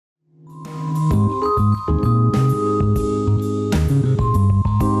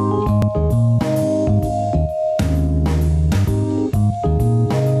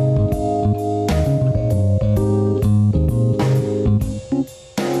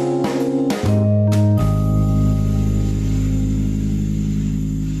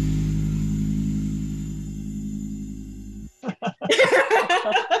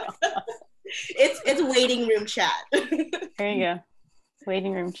chat. There you go.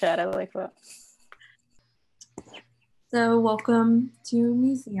 Waiting room chat. I like that. So welcome to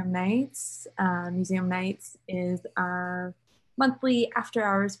Museum Nights. Museum Nights is our monthly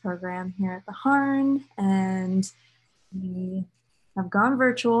after-hours program here at the Harn, and we have gone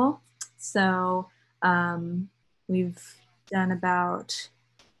virtual. So we've done about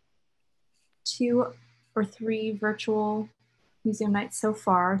 2 or 3 virtual museum nights so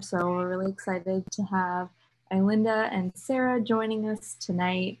far. So we're really excited to have Ailynda and Sara joining us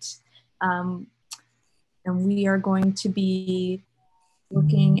tonight. And we are going to be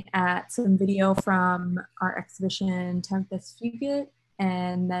looking at some video from our exhibition Tempus Fugit,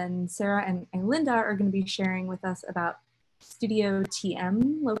 and then Sara and Ailynda are going to be sharing with us about Studio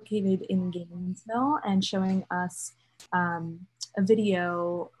TM located in Gainesville and showing us a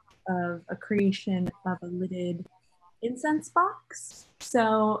video of a creation of a lidded incense box.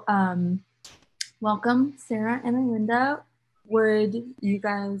 So welcome, Sara and Ailynda. Would you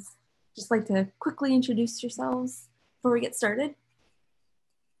guys just like to quickly introduce yourselves before we get started?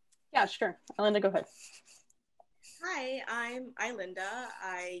 Yeah, sure. Ailynda, go ahead. Hi, I'm Ailynda.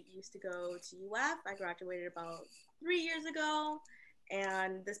 I used to go to UF. I graduated about 3 years ago.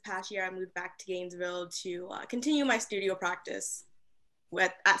 And this past year, I moved back to Gainesville to continue my studio practice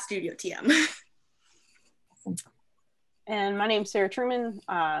at Studio TM. Awesome. And my name's Sara Truman.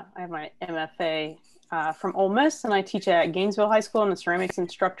 I have my MFA from Ole Miss, and I teach at Gainesville High School. I'm a ceramics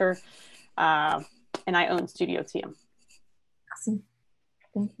instructor, and I own Studio TM. Awesome.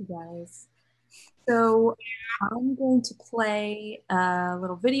 Thank you, guys. So I'm going to play a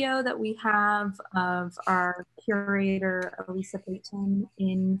little video that we have of our curator, Ailynda Ho,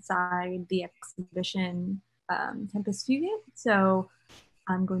 inside the exhibition Tempus Fugit. So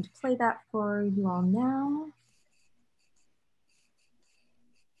I'm going to play that for you all now.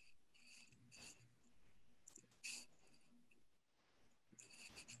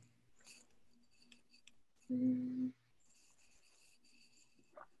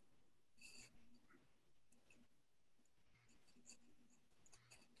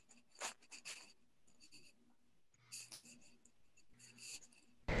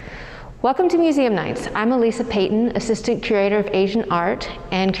 Welcome to Museum Nights. I'm Ailynda Ho, Assistant Curator of Asian Art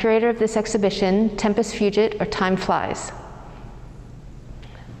and curator of this exhibition, Tempus Fugit, or Time Flies.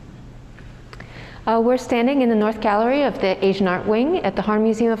 We're standing in the North Gallery of the Asian Art Wing at the Harn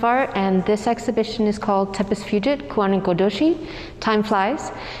Museum of Art, and this exhibition is called Tempus Fugit, 光陰矢の如し, Time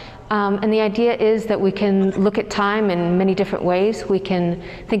Flies. And the idea is that we can look at time in many different ways. We can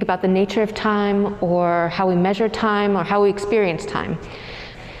think about the nature of time, or how we measure time, or how we experience time.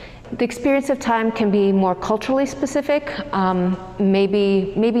 The experience of time can be more culturally specific,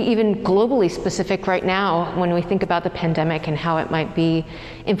 maybe even globally specific right now when we think about the pandemic and how it might be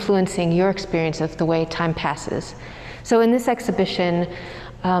influencing your experience of the way time passes. So in this exhibition,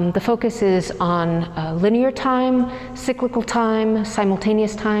 the focus is on linear time, cyclical time,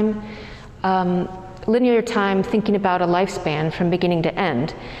 simultaneous time. Linear time, thinking about a lifespan from beginning to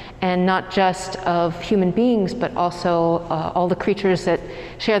end, and not just of human beings, but also all the creatures that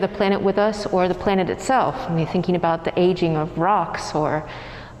share the planet with us, or the planet itself. I mean, thinking about the aging of rocks, or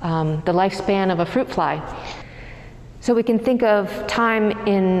the lifespan of a fruit fly. So we can think of time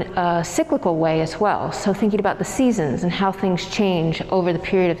in a cyclical way as well. So thinking about the seasons and how things change over the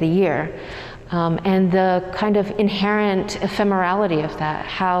period of the year, and the kind of inherent ephemerality of that,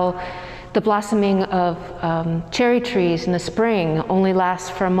 how the blossoming of cherry trees in the spring only lasts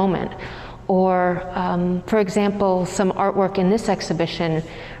for a moment. Or, for example, some artwork in this exhibition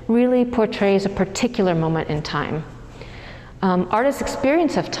really portrays a particular moment in time. Artists'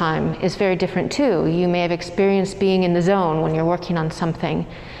 experience of time is very different too. You may have experienced being in the zone when you're working on something.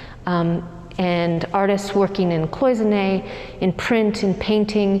 And artists working in cloisonné, in print, in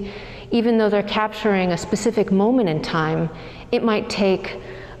painting, even though they're capturing a specific moment in time, it might take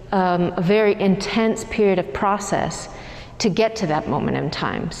a very intense period of process to get to that moment in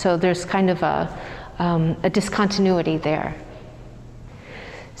time. So there's kind of a discontinuity there.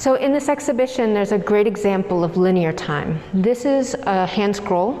 So in this exhibition, there's a great example of linear time. This is a hand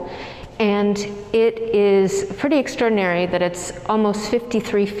scroll, and it is pretty extraordinary that it's almost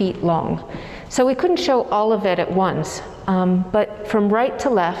 53 feet long. So we couldn't show all of it at once, but from right to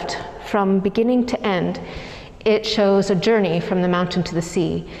left, from beginning to end, it shows a journey from the mountain to the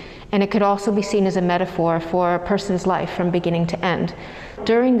sea. And it could also be seen as a metaphor for a person's life from beginning to end.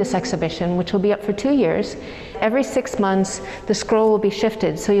 During this exhibition, which will be up for 2 years, every 6 months, the scroll will be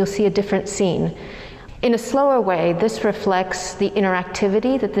shifted, so you'll see a different scene. In a slower way, this reflects the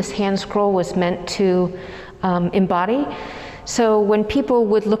interactivity that this hand scroll was meant to embody. So when people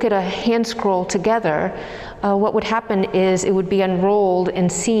would look at a hand scroll together, what would happen is it would be unrolled in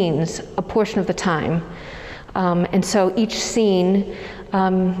scenes a portion of the time. And so each scene,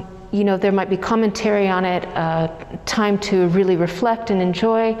 you know, there might be commentary on it, time to really reflect and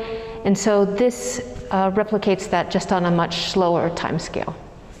enjoy. And so this replicates that just on a much slower time scale.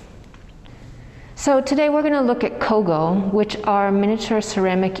 So today we're going to look at kogo, which are miniature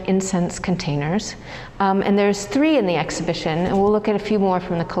ceramic incense containers. And there's 3 in the exhibition, and we'll look at a few more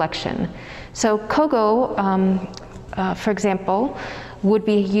from the collection. So kogo, for example, would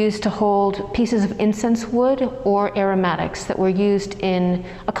be used to hold pieces of incense wood or aromatics that were used in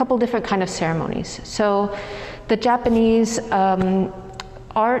a couple different kind of ceremonies. So the Japanese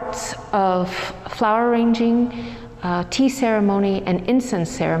arts of flower arranging, tea ceremony, and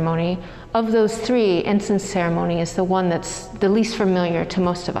incense ceremony, of those 3, incense ceremony is the one that's the least familiar to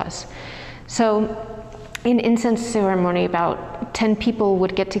most of us. So in incense ceremony, about 10 people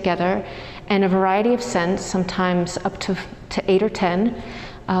would get together, and a variety of scents, sometimes up to 8 or 10,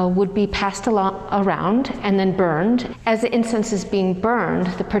 would be passed around and then burned. As the incense is being burned,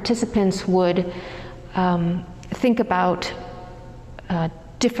 the participants would think about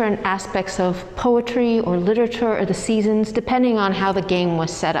different aspects of poetry or literature or the seasons, depending on how the game was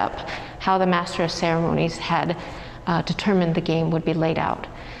set up, how the master of ceremonies had determined the game would be laid out.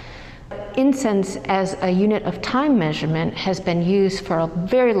 Incense as a unit of time measurement has been used for a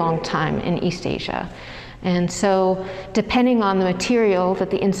very long time in East Asia. And so depending on the material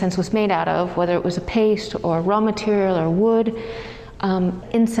that the incense was made out of, whether it was a paste or raw material or wood,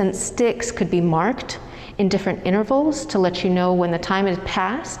 incense sticks could be marked in different intervals to let you know when the time had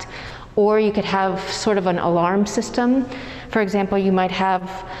passed, or you could have sort of an alarm system. For example, you might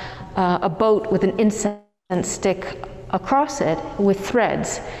have a boat with an incense stick across it with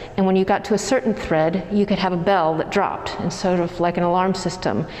threads, and when you got to a certain thread, you could have a bell that dropped, and sort of like an alarm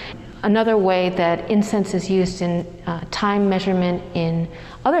system. Another way that incense is used in time measurement in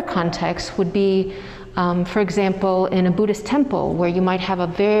other contexts would be, for example, in a Buddhist temple, where you might have a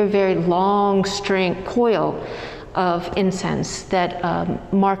very, very long coil of incense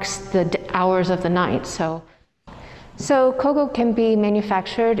that marks the hours of the night. So kogo can be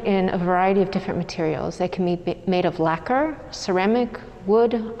manufactured in a variety of different materials. They can be made of lacquer, ceramic,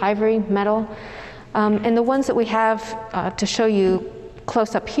 wood, ivory, metal. And the ones that we have to show you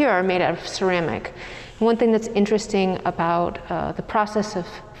close up here are made out of ceramic. One thing that's interesting about the process of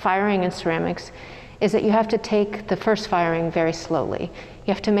firing in ceramics is that you have to take the first firing very slowly.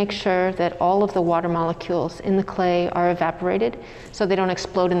 You have to make sure that all of the water molecules in the clay are evaporated so they don't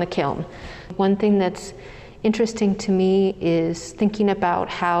explode in the kiln. One thing that's interesting to me is thinking about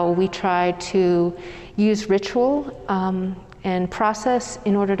how we try to use ritual and process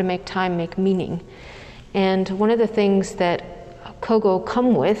in order to make time make meaning. And one of the things that kogo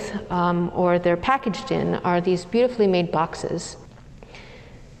come with, or they're packaged in, are these beautifully made boxes.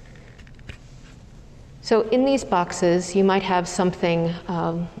 So in these boxes, you might have something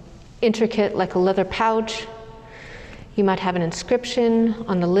intricate like a leather pouch. You might have an inscription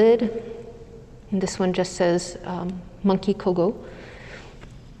on the lid. And this one just says monkey kogo.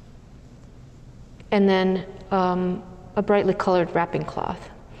 And then a brightly colored wrapping cloth.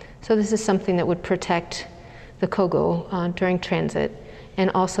 So this is something that would protect the kogo during transit. And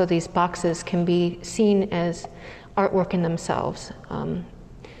also these boxes can be seen as artwork in themselves.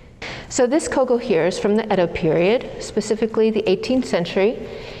 So this kogo here is from the Edo period, specifically the 18th century,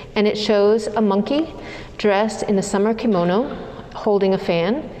 and it shows a monkey dressed in a summer kimono holding a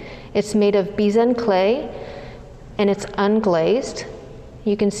fan. It's made of bizen clay, and it's unglazed.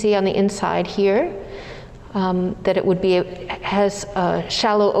 You can see on the inside here that it has a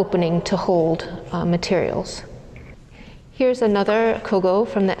shallow opening to hold materials. Here's another kogo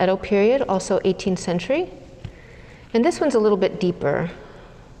from the Edo period, also 18th century. And this one's a little bit deeper.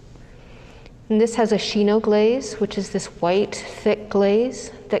 And this has a shino glaze, which is this white, thick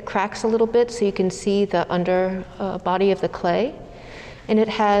glaze that cracks a little bit so you can see the under body of the clay. And it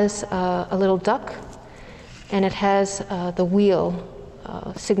has a little duck, and it has the wheel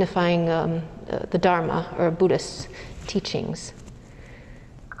signifying the Dharma, or Buddhist teachings.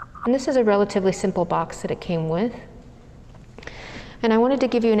 And this is a relatively simple box that it came with. And I wanted to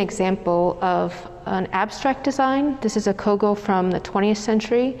give you an example of an abstract design. This is a kogo from the 20th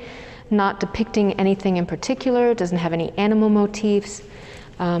century, not depicting anything in particular. It doesn't have any animal motifs,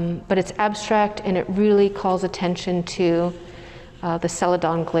 but it's abstract, and it really calls attention to the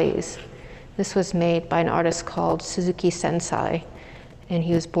celadon glaze. This was made by an artist called Suzuki Sensai, and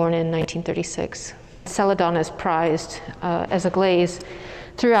he was born in 1936. Celadon is prized as a glaze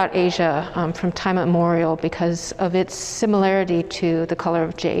throughout Asia from time immemorial because of its similarity to the color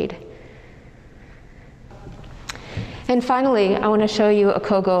of jade. And finally, I want to show you a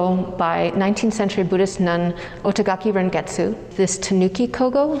kogo by 19th century Buddhist nun Otagaki Rengetsu, this tanuki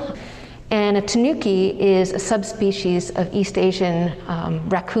kogo. And a tanuki is a subspecies of East Asian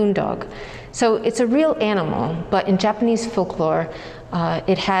raccoon dog. So it's a real animal, but in Japanese folklore,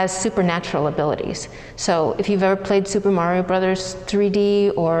 it has supernatural abilities. So if you've ever played Super Mario Brothers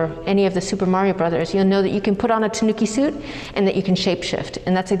 3D or any of the Super Mario Brothers, you'll know that you can put on a tanuki suit and that you can shapeshift.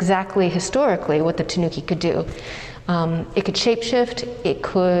 And that's exactly historically what the tanuki could do. It could shapeshift, it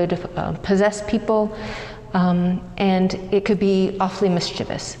could possess people, and it could be awfully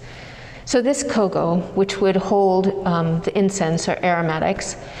mischievous. So this kogo, which would hold the incense or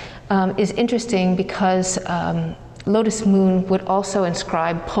aromatics, is interesting because Lotus Moon would also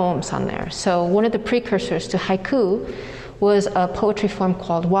inscribe poems on there. So one of the precursors to haiku was a poetry form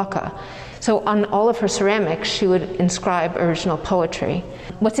called waka. So on all of her ceramics, she would inscribe original poetry.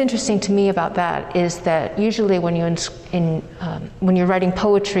 What's interesting to me about that is that usually when you're writing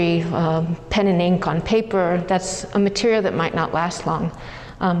poetry, pen and ink on paper, that's a material that might not last long.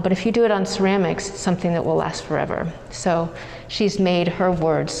 But if you do it on ceramics, it's something that will last forever. So she's made her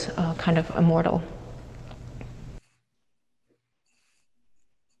words kind of immortal.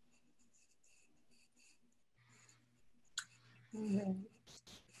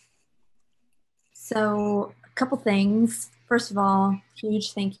 So a couple things. First of all,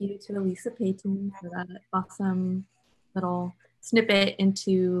 huge thank you to Elisa Payton for that awesome little snippet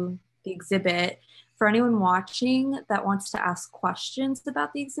into the exhibit. For anyone watching that wants to ask questions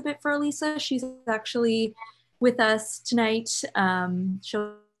about the exhibit for Elisa, she's actually with us tonight.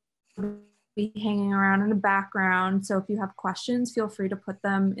 She'll be hanging around in the background. So if you have questions, feel free to put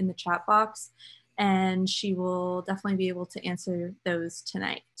them in the chat box and she will definitely be able to answer those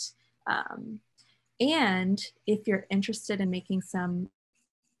tonight. And if you're interested in making some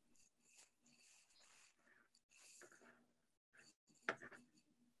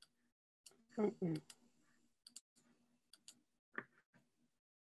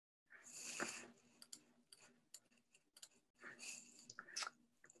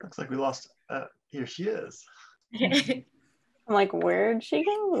Looks like we lost, here she is. I'm like, where'd she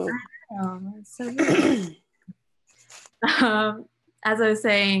go? Oh, so as I was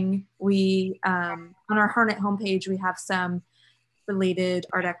saying, we on our Harnett homepage, we have some related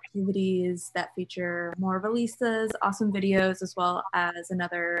art activities that feature more of Elisa's awesome videos, as well as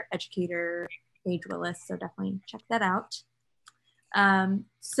another educator, Paige Willis. So definitely check that out.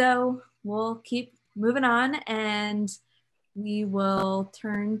 So we'll keep moving on and we will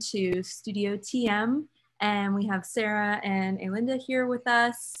turn to Studio TM. And we have Sara and Ailynda here with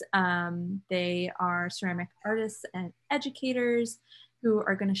us. They are ceramic artists and educators who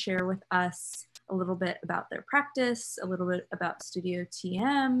are going to share with us a little bit about their practice, a little bit about Studio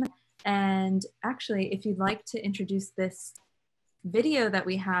TM. And actually, if you'd like to introduce this video that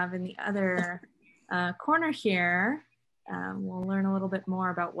we have in the other corner here, we'll learn a little bit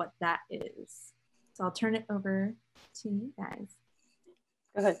more about what that is. So I'll turn it over to you guys.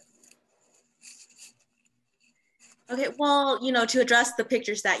 Go ahead. Okay, well, you know, to address the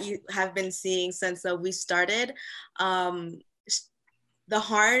pictures that you have been seeing since we started, the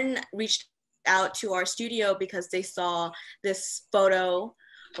Harn reached out to our studio because they saw this photo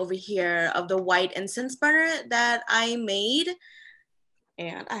over here of the white incense burner that I made.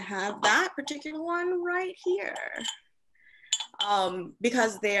 And I have that particular one right here.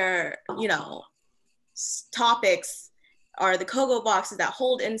 Because their, you know, topics are the kogo boxes that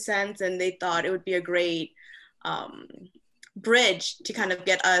hold incense, and they thought it would be a great bridge to kind of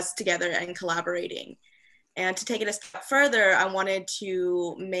get us together and collaborating. And to take it a step further, I wanted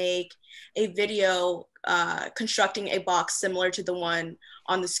to make a video constructing a box similar to the one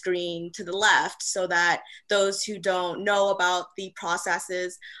on the screen to the left, so that those who don't know about the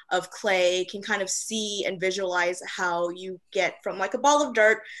processes of clay can kind of see and visualize how you get from like a ball of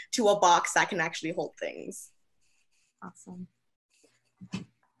dirt to a box that can actually hold things. Awesome.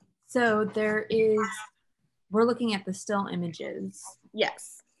 So we're looking at the still images.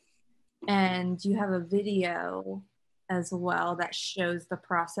 Yes. And you have a video as well that shows the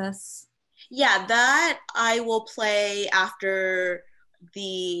process. Yeah, that I will play after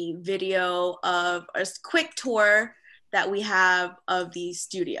the video of a quick tour that we have of the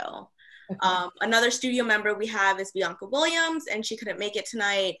studio. Okay. Another studio member we have is Bianca Williams, and she couldn't make it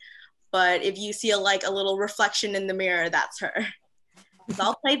tonight, but if you see a little reflection in the mirror, that's her. So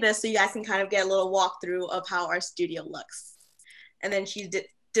I'll play this so you guys can kind of get a little walkthrough of how our studio looks. And then she did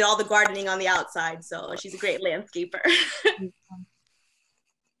all the gardening on the outside, so she's a great landscaper.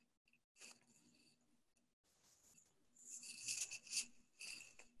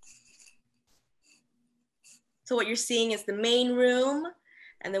 So what you're seeing is the main room,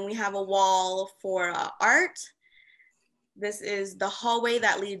 and then we have a wall for art. This is the hallway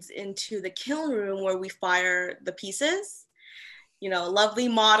that leads into the kiln room where we fire the pieces. You know, lovely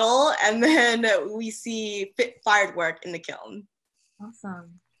model, and then we see fired work in the kiln.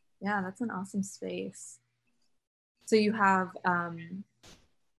 Awesome. Yeah, that's an awesome space. So you have,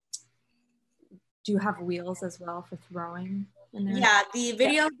 do you have wheels as well for throwing in there? Yeah, the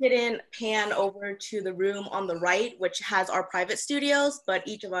video didn't pan over to the room on the right, which has our private studios, but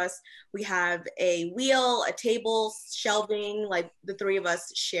each of us, we have a wheel, a table, shelving, like the three of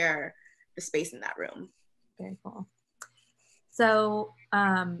us share the space in that room. Very cool. So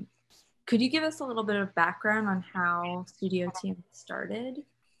could you give us a little bit of background on how Studio Team started?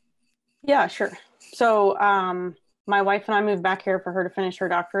 Yeah, sure. So my wife and I moved back here for her to finish her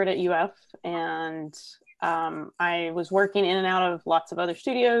doctorate at UF, and I was working in and out of lots of other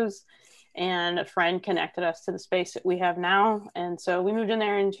studios, and a friend connected us to the space that we have now. And so we moved in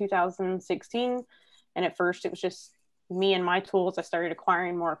there in 2016. And at first it was just me and my tools. I started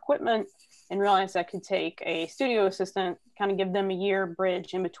acquiring more equipment and realized I could take a studio assistant, kind of give them a year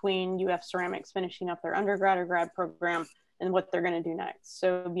bridge in between UF Ceramics finishing up their undergrad or grad program and what they're going to do next.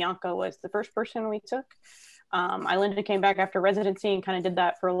 So Bianca was the first person we took. Ailynda came back after residency and kind of did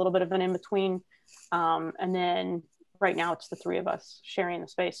that for a little bit of an in-between. And then right now it's the three of us sharing the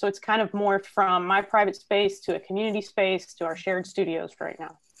space. So it's kind of morphed from my private space to a community space to our shared studios right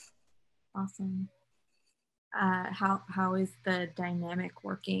now. Awesome. How is the dynamic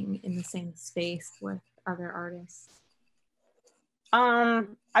working in the same space with other artists?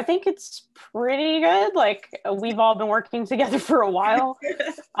 I think it's pretty good. Like, we've all been working together for a while.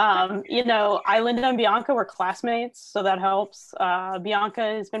 You know, Ailynda and Bianca were classmates, so that helps. Bianca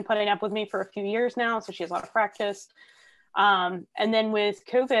has been putting up with me for a few years now, so she has a lot of practice. And then with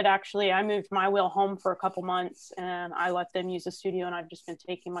COVID, actually, I moved my wheel home for a couple months and I let them use the studio, and I've just been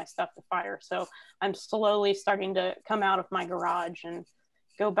taking my stuff to fire. So I'm slowly starting to come out of my garage and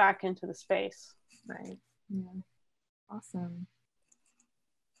go back into the space. Right. Yeah. Awesome.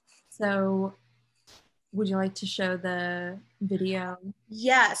 So would you like to show the video?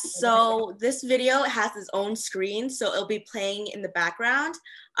 Yes, so this video has its own screen, so it'll be playing in the background.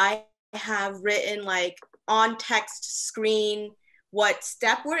 I have written like on text screen what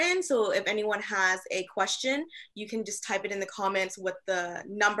step we're in, so if anyone has a question, you can just type it in the comments with the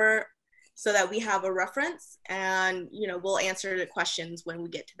number so that we have a reference, and you know, we'll answer the questions when we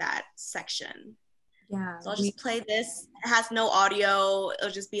get to that section. Yeah. So I'll just play this. It has no audio. It'll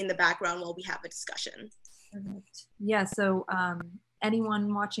just be in the background while we have a discussion. Perfect. Yeah, so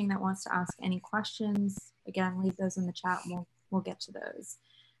anyone watching that wants to ask any questions, again, leave those in the chat and we'll get to those.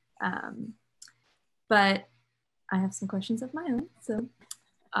 But I have some questions of my own, so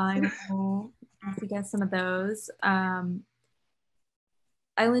I will ask you guys some of those. Ailynda,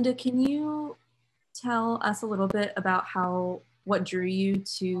 can you tell us a little bit about what drew you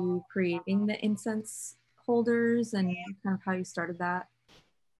to creating the incense holders and kind of how you started that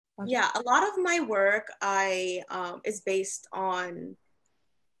project? Yeah, a lot of my work is based on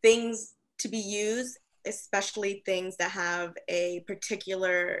things to be used, especially things that have a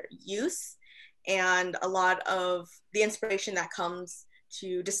particular use. And a lot of the inspiration that comes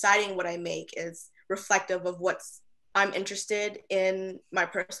to deciding what I make is reflective of what's I'm interested in my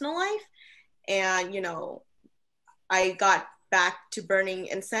personal life. And, you know, I got back to burning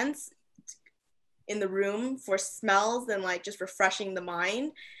incense in the room for smells and like just refreshing the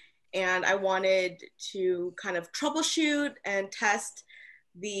mind. And I wanted to kind of troubleshoot and test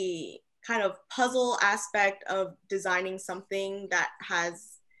the kind of puzzle aspect of designing something that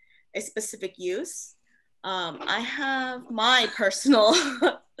has a specific use. I have my personal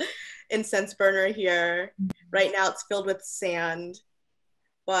incense burner here. Right now it's filled with sand,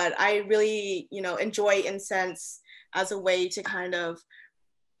 but I really, you know, enjoy incense as a way to kind of,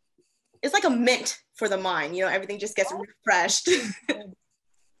 it's like a mint for the mind, you know, everything just gets refreshed.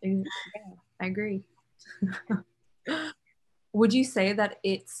 Yeah, I agree. Would you say that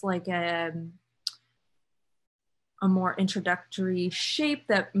it's like a more introductory shape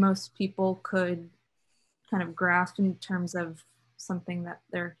that most people could kind of grasp in terms of something that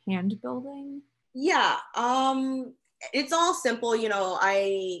they're hand building? Yeah, it's all simple. You know,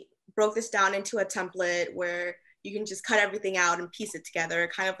 I broke this down into a template where you can just cut everything out and piece it together,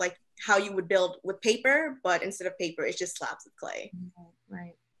 kind of like how you would build with paper, but instead of paper, it's just slabs of clay.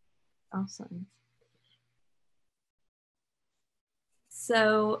 Right. Awesome.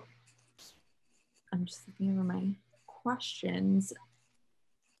 So I'm just looking over my questions.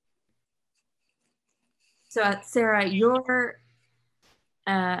 So Sarah, your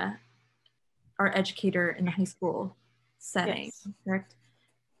our educator in the high school setting, Yes. correct?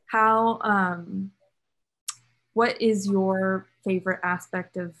 How, what is your favorite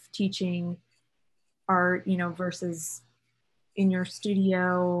aspect of teaching art, you know, versus in your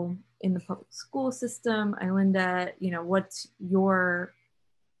studio, in the public school system? Ailynda, you know, what's your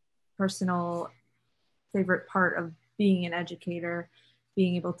personal favorite part of being an educator,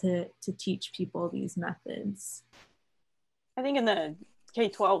 being able to teach people these methods? I think in the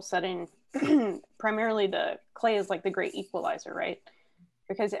K-12 setting, primarily the clay is like the great equalizer, right?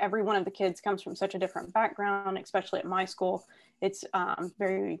 Because every one of the kids comes from such a different background, especially at my school. It's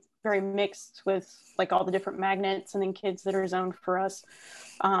very, very mixed with like all the different magnets and then kids that are zoned for us.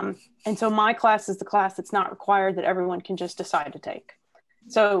 And so my class is the class that's not required that everyone can just decide to take.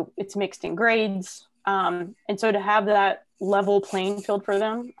 So it's mixed in grades. And so to have that level playing field for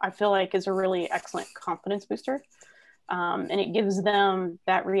them, I feel like is a really excellent confidence booster. And it gives them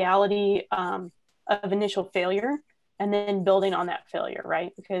that reality of initial failure and then building on that failure,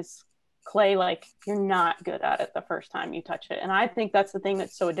 right? Because clay, like you're not good at it the first time you touch it. And I think that's the thing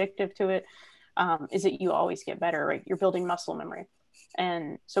that's so addictive to it, is that you always get better, right? You're building muscle memory.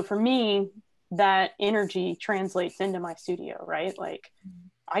 And so for me, that energy translates into my studio, right? Like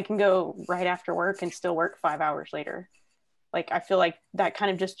I can go right after work and still work 5 hours later. Like, I feel like that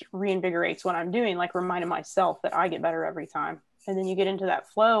kind of just reinvigorates what I'm doing, like reminding myself that I get better every time. And then you get into that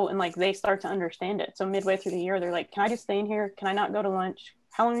flow and like they start to understand it. So midway through the year, they're like, can I just stay in here? Can I not go to lunch?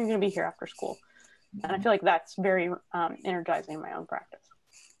 How long are you going to be here after school? And I feel like that's very energizing in my own practice.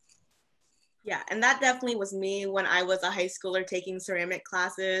 Yeah, and that definitely was me when I was a high schooler taking ceramic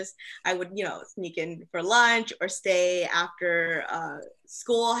classes. I would, you know, sneak in for lunch or stay after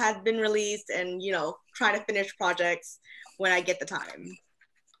school had been released and, you know, try to finish projects when I get the time.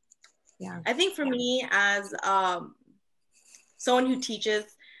 Yeah. I think for me as someone who teaches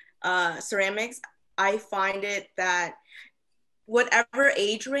ceramics, I find it that whatever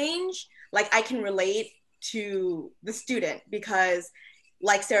age range, like I can relate to the student because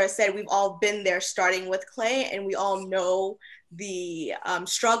like Sarah said, we've all been there starting with clay and we all know the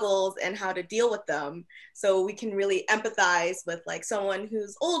struggles and how to deal with them. So we can really empathize with like someone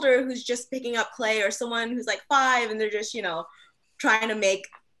who's older, who's just picking up clay, or someone who's like 5 and they're just, you know, trying to make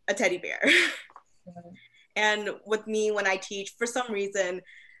a teddy bear. And with me, when I teach, for some reason,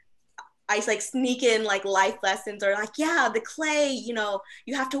 I like sneak in like life lessons or like, yeah, the clay, you know,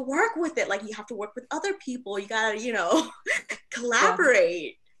 you have to work with it. Like you have to work with other people. You gotta, you know,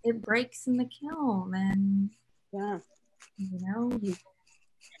 collaborate. Yeah. It breaks in the kiln and, yeah, you know, you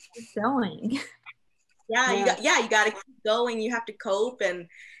keep going. Yeah, you got to keep going. You have to cope. And,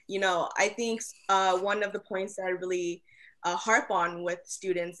 you know, I think one of the points that I really harp on with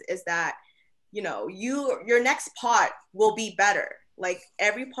students is that, you know, your next pot will be better. Like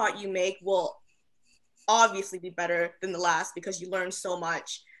every pot you make will obviously be better than the last because you learn so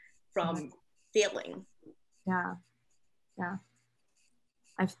much from failing. Yeah. Yeah.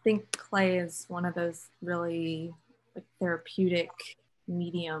 I think clay is one of those really like therapeutic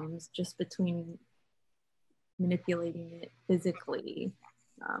mediums just between manipulating it physically,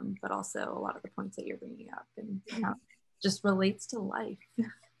 but also a lot of the points that you're bringing up and how it just relates to life.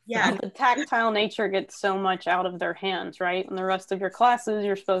 Yeah, the tactile nature gets so much out of their hands, right? And the rest of your classes,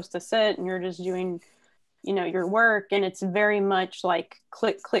 you're supposed to sit and you're just doing, you know, your work. And it's very much like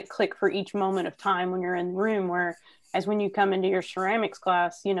click, click, click for each moment of time when you're in the room. Whereas when you come into your ceramics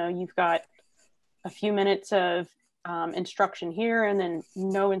class, you know, you've got a few minutes of instruction here and then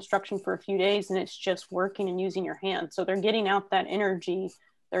no instruction for a few days. And it's just working and using your hands. So they're getting out that energy.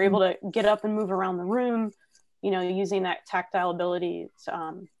 They're able to get up and move around the room, you know, using that tactile ability.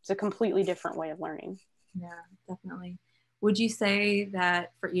 It's a completely different way of learning. Yeah, definitely. Would you say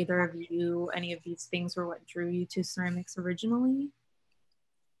that for either of you, any of these things were what drew you to ceramics originally?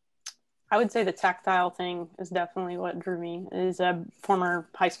 I would say the tactile thing is definitely what drew me. As a former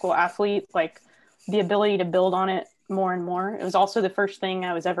high school athlete, like the ability to build on it more and more. It was also the first thing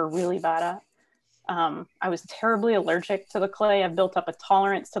I was ever really bad at. I was terribly allergic to the clay. I've built up a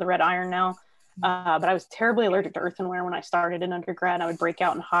tolerance to the red iron now. But I was terribly allergic to earthenware when I started in undergrad. I would break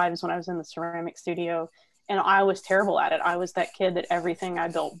out in hives when I was in the ceramic studio, and I was terrible at it. I was that kid that everything I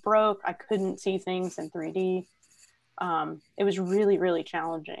built broke. I couldn't see things in 3D. It was really, really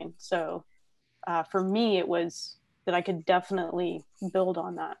challenging. So for me, it was that I could definitely build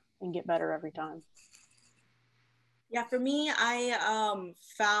on that and get better every time. Yeah, for me, I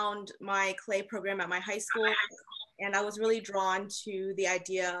found my clay program at my high school, and I was really drawn to the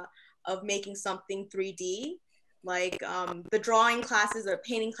idea of making something 3D. Like the drawing classes or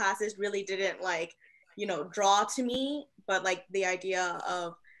painting classes really didn't like, you know, draw to me, but like the idea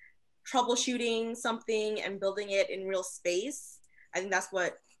of troubleshooting something and building it in real space. I think that's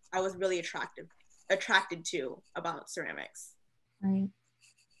what I was really attracted to about ceramics. Right.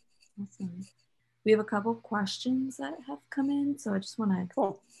 Awesome. We have a couple questions that have come in, so I just want to make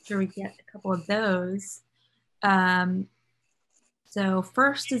sure we get a couple of those. So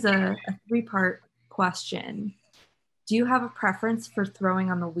first is a three-part question. Do you have a preference for throwing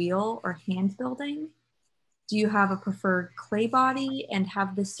on the wheel or hand building? Do you have a preferred clay body, and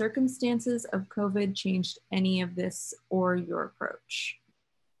have the circumstances of COVID changed any of this or your approach?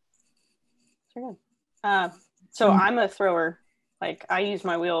 Sure. So I'm a thrower. Like, I use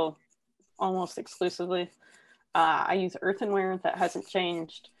my wheel almost exclusively. I use earthenware. That hasn't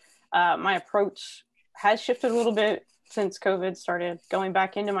changed. My approach has shifted a little bit since COVID started. Going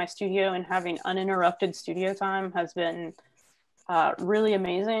back into my studio and having uninterrupted studio time has been really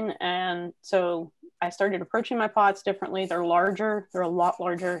amazing. And so I started approaching my pots differently. They're larger. They're a lot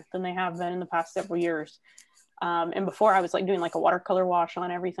larger than they have been in the past several years. And before, I was like doing like a watercolor wash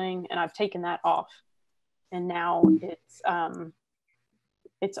on everything, and I've taken that off. And now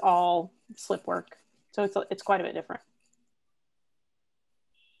it's all slip work. So it's quite a bit different.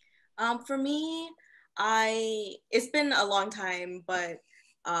 For me, it's been a long time, but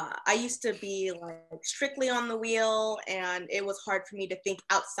I used to be like strictly on the wheel, and it was hard for me to think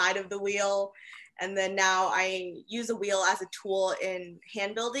outside of the wheel. And then now I use a wheel as a tool in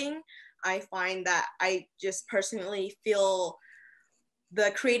hand building. I find that I just personally feel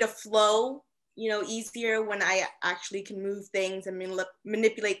the creative flow, easier when I actually can move things and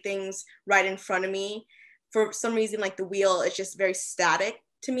manipulate things right in front of me. For some reason, like the wheel is just very static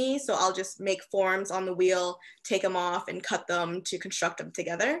to me. So I'll just make forms on the wheel, take them off and cut them to construct them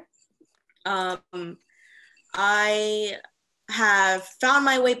together. I have found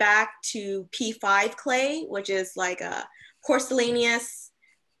my way back to P5 clay, which is like a porcelaneous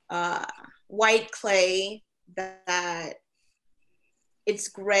white clay that it's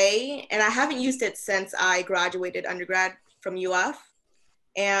gray, and I haven't used it since I graduated undergrad from UF.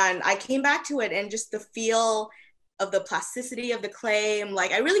 And I came back to it, and just the feel of the plasticity of the clay, I'm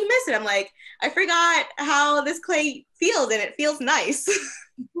like, I really miss it. I'm like, I forgot how this clay feels, and it feels nice.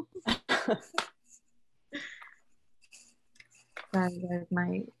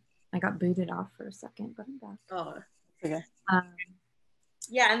 Sorry, I got booted off for a second, but I'm back. Oh, okay.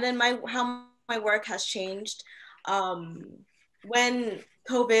 Yeah, and then how my work has changed. When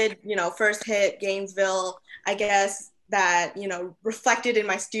COVID, first hit Gainesville, I guess that, reflected in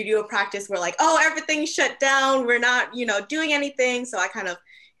my studio practice. We're like, oh, everything's shut down. We're not, doing anything. So I kind of,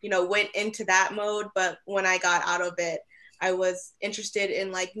 went into that mode. But when I got out of it, I was interested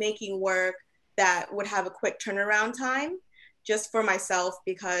in like making work that would have a quick turnaround time just for myself,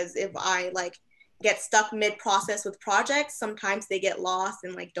 because if I like get stuck mid-process with projects, sometimes they get lost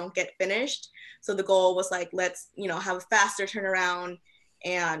and like don't get finished. So the goal was like, let's have a faster turnaround.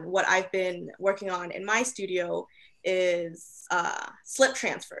 And what I've been working on in my studio is slip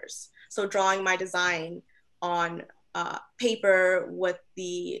transfers. So drawing my design on paper with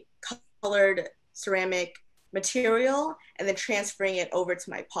the colored ceramic material and then transferring it over to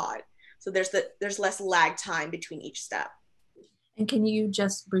my pot. So there's less lag time between each step. And can you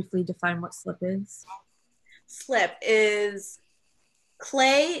just briefly define what slip is? Slip is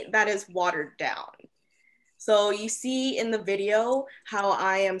clay that is watered down. So you see in the video how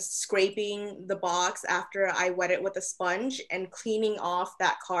I am scraping the box after I wet it with a sponge and cleaning off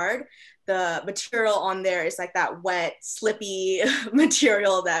that card. The material on there is like that wet, slippy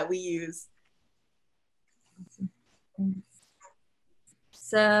material that we use.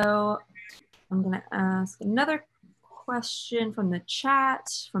 So I'm gonna ask another question from the chat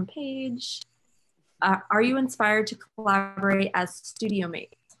from Paige. Are you inspired to collaborate as studio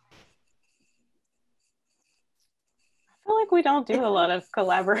mates? I feel like we don't do a lot of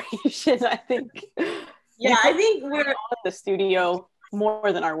collaboration. I think. Yeah, I think we're in the studio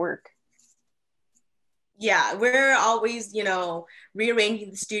more than our work. Yeah, we're always, rearranging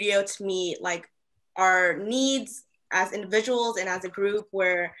the studio to meet like our needs as individuals and as a group,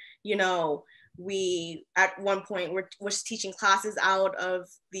 where, we at one point were teaching classes out of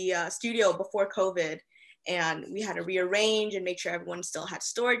the studio before COVID, and we had to rearrange and make sure everyone still had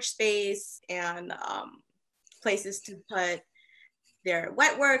storage space and places to put their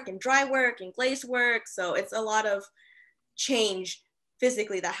wet work and dry work and glazed work. So it's a lot of change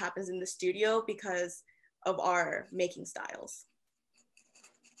physically that happens in the studio because of our making styles.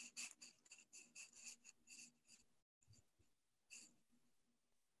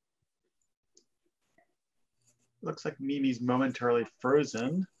 Looks like Mimi's momentarily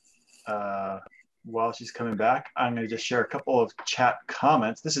frozen. while she's coming back, I'm going to just share a couple of chat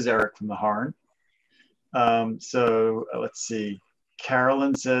comments. This is Eric from the Harn. Let's see.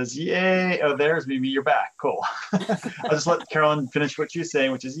 Carolyn says, yay. Oh, there's Mimi, you're back. Cool. I'll just let Carolyn finish what she's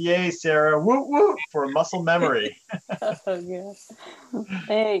saying, which is, yay, Sarah, woo woo, for muscle memory. Oh, yeah.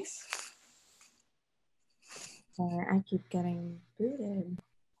 Thanks. I keep getting booted.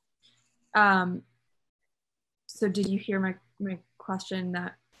 So did you hear my question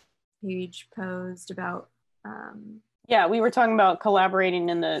that Paige posed about? Yeah, we were talking about collaborating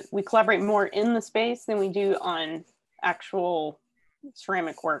we collaborate more in the space than we do on actual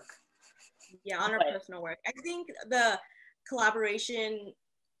ceramic work. Yeah, on our personal work. I think the collaboration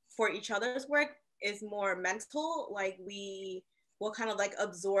for each other's work is more mental. Like we will kind of like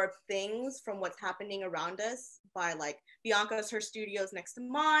absorb things from what's happening around us by like her studio's next to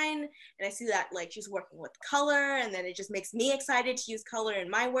mine. And I see that like she's working with color, and then it just makes me excited to use color in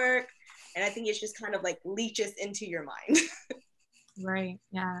my work. And I think it's just kind of like leaches into your mind. Right,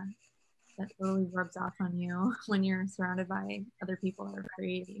 yeah. That totally rubs off on you when you're surrounded by other people that are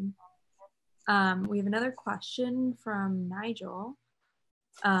creating. We have another question from Nigel.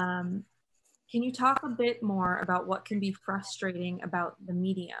 Can you talk a bit more about what can be frustrating about the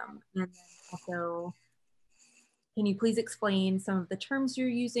medium? And then also, can you please explain some of the terms you're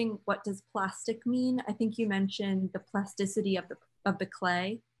using? What does plastic mean? I think you mentioned the plasticity of the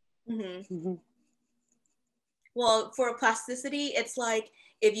clay. Mm-hmm. Mm-hmm. Well, for plasticity, it's like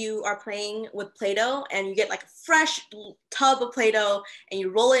if you are playing with Play-Doh and you get like a fresh tub of Play-Doh and you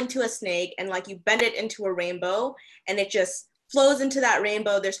roll it into a snake and like you bend it into a rainbow and it just flows into that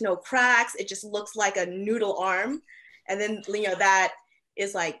rainbow. There's no cracks. It just looks like a noodle arm. And then, that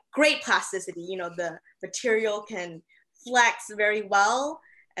is like great plasticity. The material can flex very well.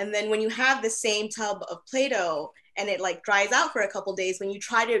 And then when you have the same tub of Play-Doh and it like dries out for a couple days, when you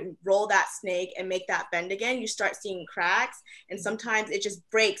try to roll that snake and make that bend again, you start seeing cracks. And sometimes it just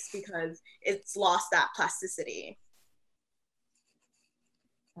breaks because it's lost that plasticity.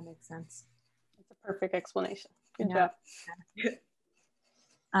 That makes sense. That's a perfect explanation. Good job.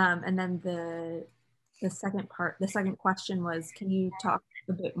 And then the second question was, can you talk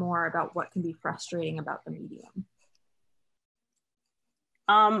a bit more about what can be frustrating about the medium?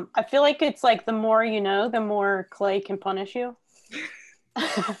 I feel like it's like the more you know, the more clay can punish you.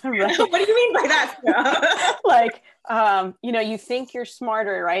 Right? What do you mean by that? Like, you think you're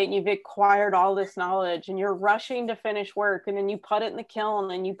smarter, right? And you've acquired all this knowledge and you're rushing to finish work, and then you put it in the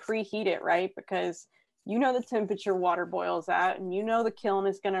kiln and you preheat it, right? Because you know the temperature water boils at, and you know the kiln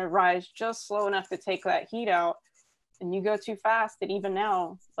is going to rise just slow enough to take that heat out, and you go too fast, and even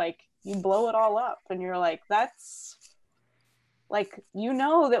now, like, you blow it all up, and you're like, that's like,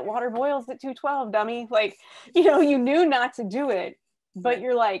 that water boils at 212, dummy. Like, you knew not to do it, but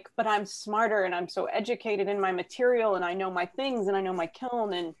you're like, but I'm smarter and I'm so educated in my material and I know my things and I know my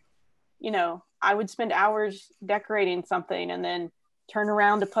kiln. And, I would spend hours decorating something and then turn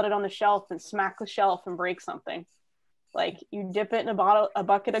around to put it on the shelf and smack the shelf and break something. Like, you dip it in a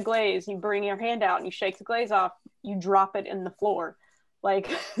bucket of glaze, you bring your hand out and you shake the glaze off, you drop it in the floor. Like,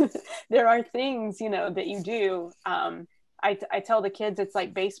 there are things, that you do. I tell the kids, it's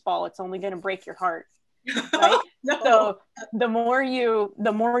like baseball. It's only going to break your heart. Right. No. So the more you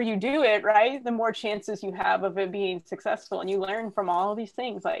do it, right, the more chances you have of it being successful. And you learn from all of these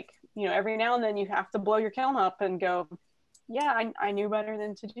things. Like, every now and then you have to blow your kiln up and go, yeah, I knew better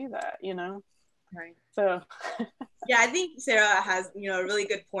than to do that, Right. So yeah, I think Sarah has, a really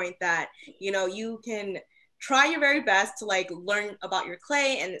good point that, you can try your very best to like learn about your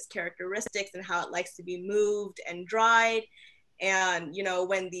clay and its characteristics and how it likes to be moved and dried. And,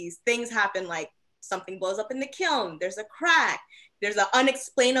 when these things happen, like something blows up in the kiln, there's a crack, there's an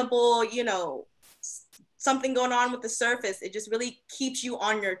unexplainable, something going on with the surface. It just really keeps you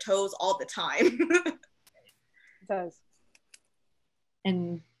on your toes all the time. It does.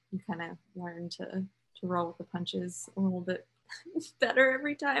 And you kind of learn to roll with the punches a little bit better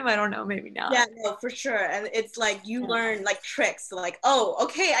every time. I don't know, maybe not. Yeah, no, for sure. And it's like you learn like tricks, like, oh,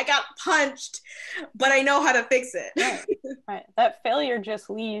 okay, I got punched, but I know how to fix it. Right. That failure just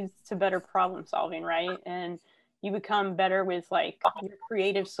leads to better problem solving, right? And you become better with like your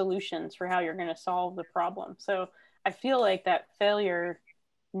creative solutions for how you're going to solve the problem. So I feel like that failure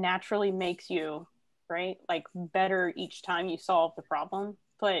naturally makes you, right, like better each time you solve the problem.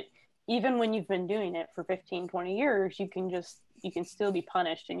 But even when you've been doing it for 15, 20 years, you can still be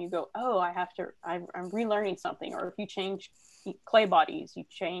punished and you go, oh, I'm relearning something. Or if you change clay bodies, you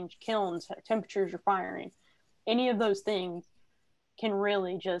change kilns, temperatures you're firing, any of those things can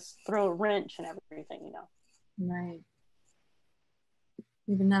really just throw a wrench in everything, Right.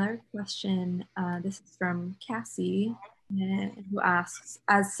 We have another question. This is from Cassie, who asks,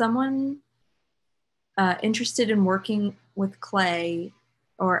 as someone interested in working with clay,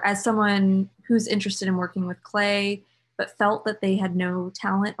 or as someone who's interested in working with clay, but felt that they had no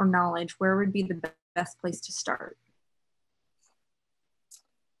talent or knowledge, where would be the best place to start?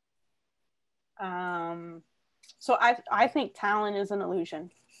 So I think talent is an illusion.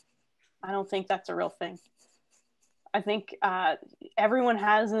 I don't think that's a real thing. I think everyone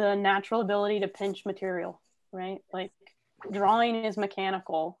has a natural ability to pinch material, right? Like drawing is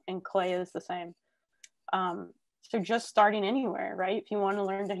mechanical and clay is the same. So just starting anywhere, right? If you want to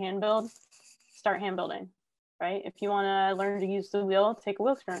learn to hand build, start hand building, right? If you want to learn to use the wheel, take a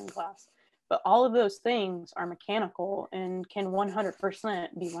wheel turning class. But all of those things are mechanical and can 100%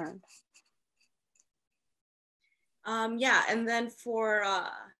 be learned. Yeah, and then for,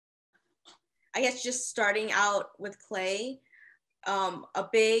 I guess just starting out with clay, a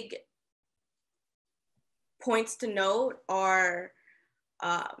big points to note are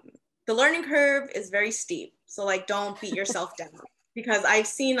the learning curve is very steep. So like, don't beat yourself down, because I've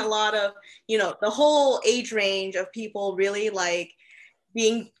seen a lot of, you know, the whole age range of people really like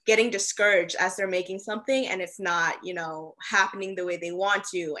getting discouraged as they're making something and it's not, you know, happening the way they want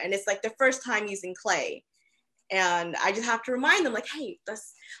to. And it's like the first time using clay. And I just have to remind them like, hey,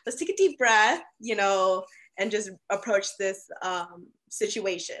 let's take a deep breath, you know, and just approach this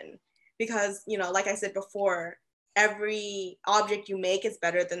situation. Because, you know, like I said before, every object you make is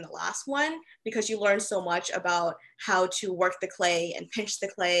better than the last one, because you learn so much about how to work the clay and pinch the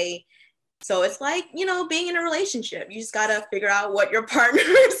clay. So it's like, you know, being in a relationship, you just gotta figure out what your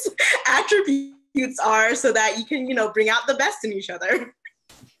partner's attributes are so that you can, you know, bring out the best in each other.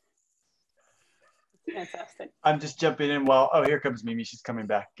 Fantastic. I'm just jumping in while, oh, here comes Mimi. She's coming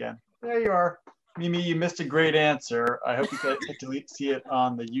back again. There you are. Mimi, you missed a great answer. I hope you get to see it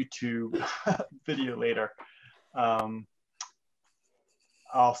on the YouTube video later. I'll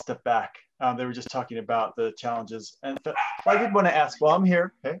step back. They were just talking about the challenges. And well, I did want to ask, while I'm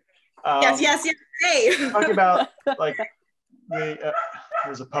here, okay? Yes. Hey. Talk about, like,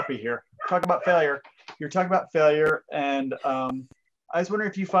 there's a puppy here. Talk about failure. You're talking about failure, and I was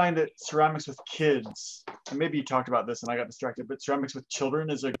wondering if you find that ceramics with kids, and maybe you talked about this and I got distracted, but ceramics with children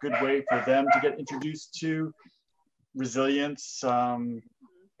is a good way for them to get introduced to resilience,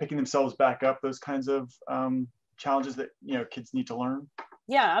 picking themselves back up, those kinds of challenges that, you know, kids need to learn.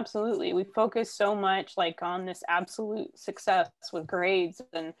 Yeah, absolutely. We focus so much like on this absolute success with grades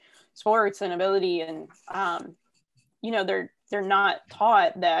and sports and ability, and you know, they're not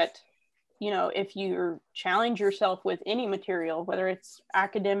taught that, you know, if you challenge yourself with any material, whether it's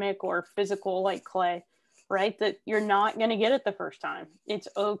academic or physical like clay, right, that you're not going to get it the first time. It's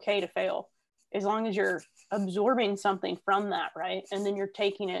okay to fail as long as you're absorbing something from that, right? And then you're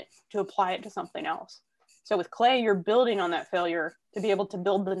taking it to apply it to something else. So with clay, you're building on that failure to be able to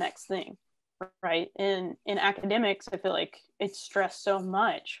build the next thing, right? In academics, I feel like it's stressed so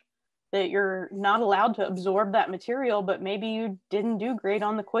much that you're not allowed to absorb that material, but maybe you didn't do great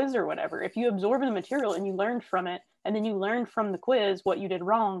on the quiz or whatever. If you absorb the material and you learned from it, and then you learned from the quiz what you did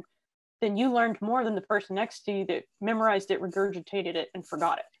wrong, then you learned more than the person next to you that memorized it, regurgitated it, and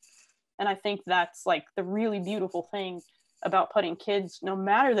forgot it. And I think that's like the really beautiful thing about putting kids, no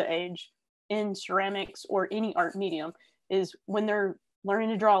matter the age, in ceramics or any art medium, is when they're learning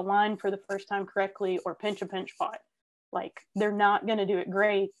to draw a line for the first time correctly or pinch a pinch pot. Like, they're not going to do it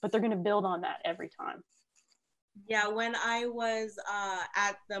great, but they're going to build on that every time. Yeah, when I was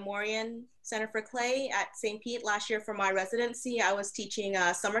at the Morian Center for Clay at St. Pete last year for my residency, I was teaching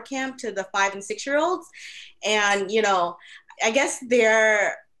summer camp to the 5 and 6 year olds. And, you know, I guess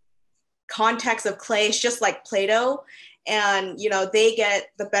their context of clay is just like Play-Doh. And, you know, they get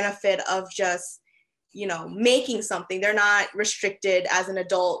the benefit of just, you know, making something. They're not restricted as an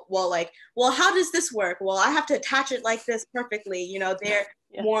adult. Well, how does this work? Well, I have to attach it like this perfectly. You know, they're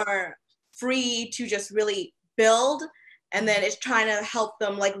more free to just really build. And then it's trying to help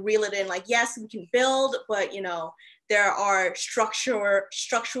them like reel it in, like, yes, we can build, but, you know, there are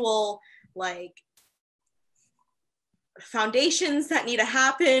structural like foundations that need to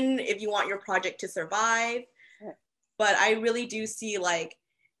happen if you want your project to survive. But I really do see like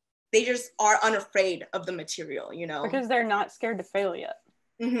they just are unafraid of the material, you know, because they're not scared to fail yet.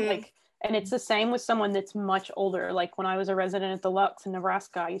 Mm-hmm. Like, and it's the same with someone that's much older. Like when I was a resident at the Lux in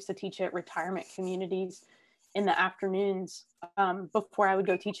Nebraska, I used to teach at retirement communities in the afternoons before I would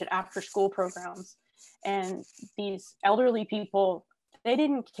go teach at after school programs. And these elderly people, they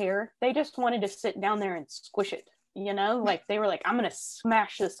didn't care. They just wanted to sit down there and squish it, you know, like they were like, I'm going to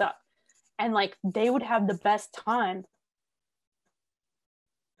smash this up. And like, they would have the best time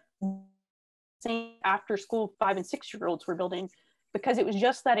same after school 5 and 6-year-olds were building, because it was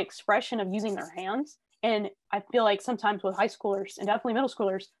just that expression of using their hands. And I feel like sometimes with high schoolers and definitely middle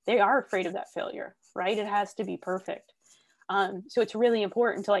schoolers, they are afraid of that failure, right? It has to be perfect. So it's really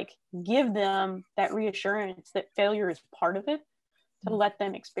important to like give them that reassurance that failure is part of it, to let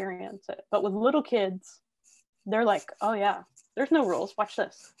them experience it. But with little kids, they're like, oh yeah, there's no rules, watch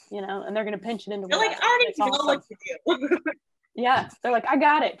this, you know, and they're going to pinch it into They're like, I already know what to do. Yeah, they're like, I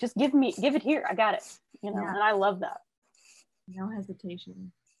got it, just give it here, I got it, you know. Yeah. And I love that. No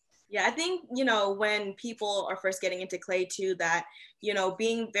hesitation. Yeah, I think, you know, when people are first getting into clay too, that, you know,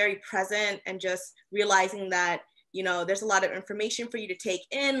 being very present and just realizing that, you know, there's a lot of information for you to take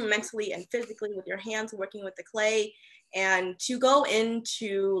in mentally and physically with your hands working with the clay, and to go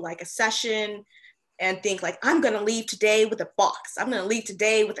into like a session and think like, I'm gonna leave today with a box, I'm gonna leave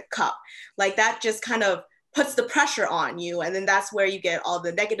today with a cup, like that just kind of puts the pressure on you. And then that's where you get all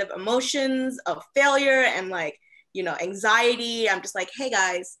the negative emotions of failure and like, you know, anxiety. I'm just like, hey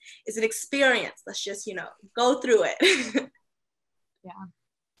guys, it's an experience. Let's just, you know, go through it. Yeah.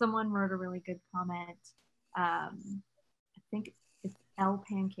 Someone wrote a really good comment. I think it's L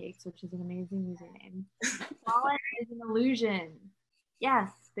Pancakes, which is an amazing username. Falling is an illusion. Yes,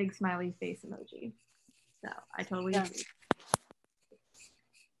 big smiley face emoji. So I totally agree.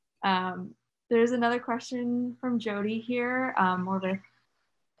 There's another question from Jody here, more of a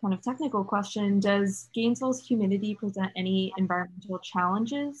kind of technical question. Does Gainesville's humidity present any environmental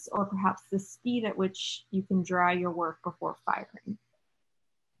challenges, or perhaps the speed at which you can dry your work before firing?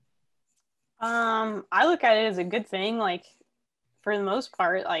 I look at it as a good thing. Like, for the most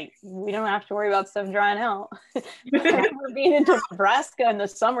part, like, we don't have to worry about stuff drying out. I remember being in Nebraska in the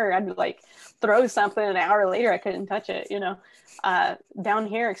summer, I'd like throw something, an hour later I couldn't touch it, you know. Down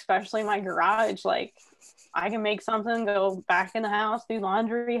here, especially my garage, like I can make something, go back in the house, do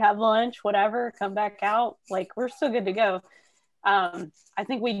laundry, have lunch, whatever, come back out, like we're still good to go. I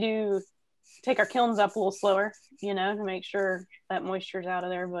think we do take our kilns up a little slower, you know, to make sure that moisture's out of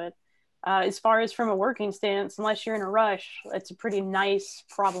there. But as far as from a working stance, unless you're in a rush, it's a pretty nice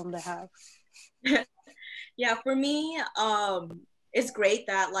problem to have. Yeah, for me, it's great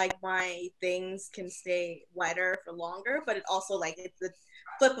that like my things can stay wetter for longer, but it also like it's the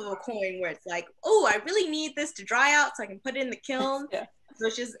flip of a coin where it's like, oh, I really need this to dry out so I can put it in the kiln. Yeah. So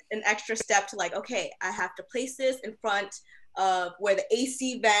it's just an extra step to like, okay, I have to place this in front of where the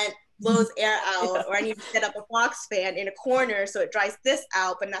AC vent blows air out, Yeah. or I need to set up a box fan in a corner so it dries this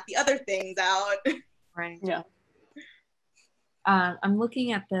out, but not the other things out. Right. Yeah. I'm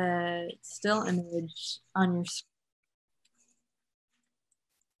looking at the still image on your screen.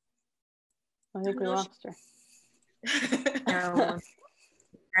 I think we lost her.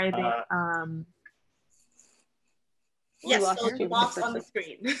 Yes, lost so you the box for on the sure.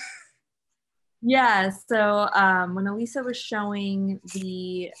 screen. Yeah, so when Elisa was showing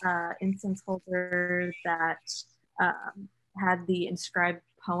the incense holder that had the inscribed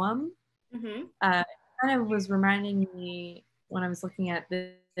poem, Mm-hmm. kind of was reminding me when I was looking at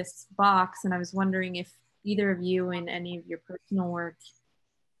this box, and I was wondering if either of you in any of your personal work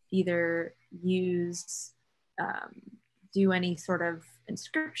either use, do any sort of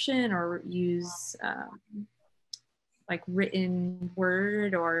inscription or use like written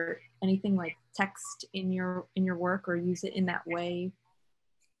word or anything like text in your work, or use it in that way.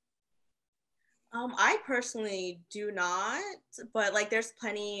 I personally do not, but like there's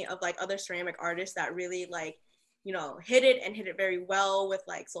plenty of like other ceramic artists that really like, you know, hit it very well with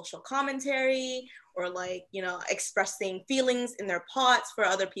like social commentary, or like, you know, expressing feelings in their pots for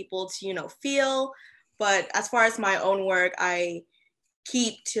other people to, you know, feel. But as far as my own work, I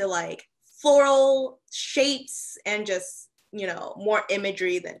keep to like floral shapes and just, you know, more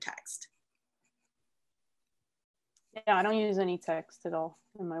imagery than text. Yeah, I don't use any text at all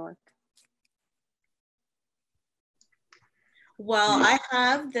in my work. Well, I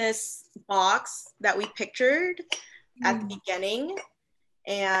have this box that we pictured at the beginning,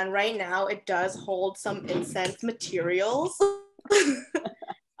 and right now it does hold some incense materials.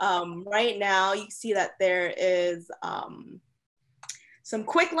 Right now you see that there is some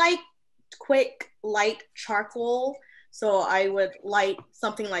quick light charcoal. So I would light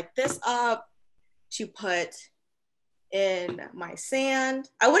something like this up to put in my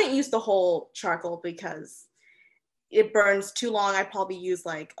sand. I wouldn't use the whole charcoal because it burns too long. I probably use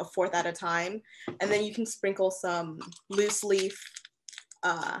like a fourth at a time. And then you can sprinkle some loose leaf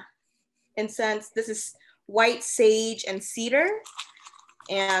incense. This is white sage and cedar.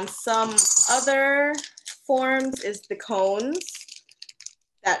 And some other forms is the cones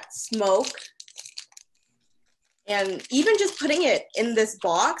that smoke. And even just putting it in this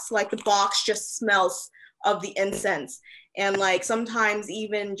box, like the box just smells of the incense. And like sometimes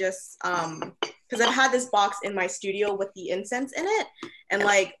even just, because I've had this box in my studio with the incense in it. And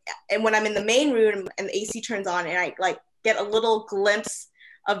like, and when I'm in the main room and the AC turns on and I like get a little glimpse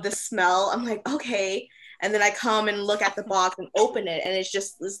of the smell, I'm like, okay. And then I come and look at the box and open it. And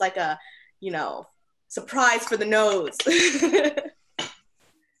it's like a, you know, surprise for the nose.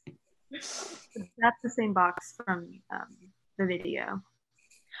 That's the same box from the video.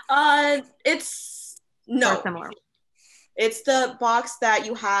 It's no. Similar. It's the box that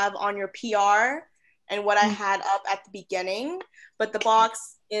you have on your PR and what I had up at the beginning, but the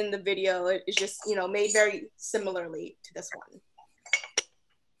box in the video is just, you know, made very similarly to this one.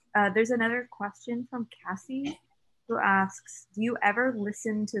 There's another question from Cassie who asks, do you ever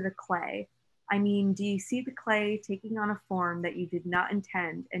listen to the clay? I mean, do you see the clay taking on a form that you did not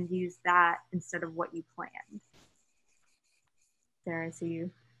intend and use that instead of what you planned? There, I see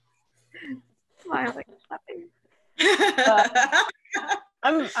you smiling.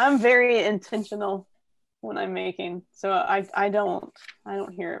 I'm very intentional when I'm making, so I don't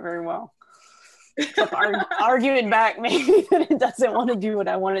hear it very well. Except arguing back maybe that it doesn't want to do what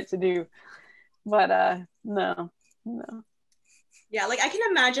I want it to do, but no. Yeah, like I can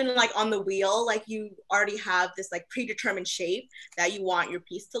imagine like on the wheel, like you already have this like predetermined shape that you want your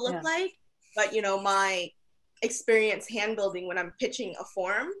piece to look like. But you know, my experience hand building when I'm pitching a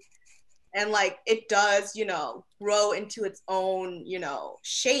form and like it does, you know, grow into its own, you know,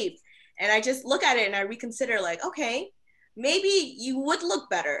 shape. And I just look at it and I reconsider like, okay, maybe you would look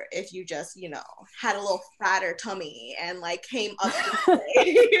better if you just, you know, had a little fatter tummy and like came up this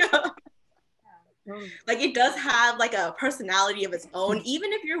way, you know? Like it does have like a personality of its own,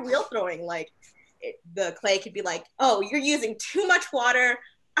 even if you're wheel throwing, like the clay could be like, oh, you're using too much water,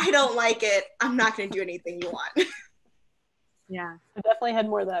 I don't like it, I'm not going to do anything you want. Yeah, I definitely had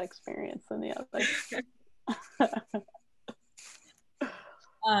more of that experience than the other.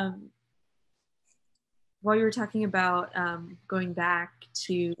 While you were talking about going back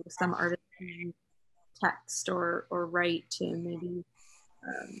to some artists who text or write to maybe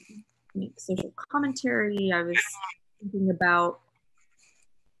make social commentary, I was thinking about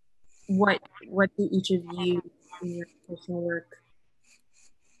what do each of you in your personal work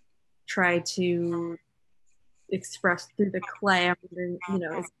try to express through the clay? I'm wondering, you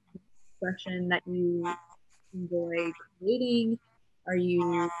know, is it an expression that you enjoy creating? Are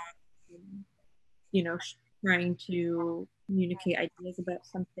you, you know, trying to communicate ideas about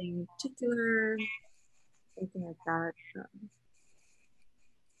something particular, something like that?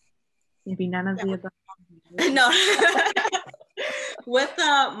 Maybe none of the above. No. With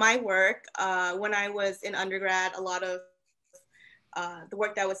my work, when I was in undergrad, a lot of the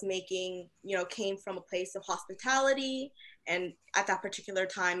work that I was making, you know, came from a place of hospitality. And at that particular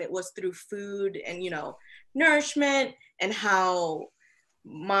time, it was through food and, you know, nourishment, and how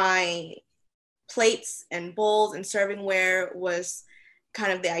my plates and bowls and servingware was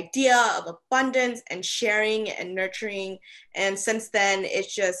kind of the idea of abundance and sharing and nurturing. And since then,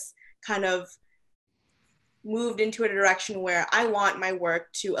 it's just kind of moved into a direction where I want my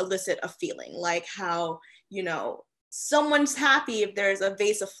work to elicit a feeling, like how, you know, someone's happy if there's a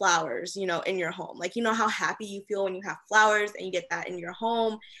vase of flowers, you know, in your home. Like, you know how happy you feel when you have flowers and you get that in your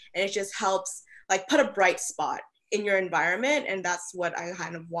home, and it just helps like put a bright spot in your environment. And that's what I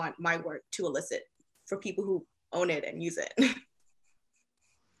kind of want my work to elicit for people who own it and use it.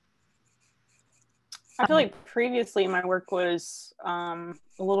 I feel like previously my work was a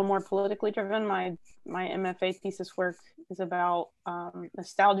little more politically driven. My MFA thesis work is about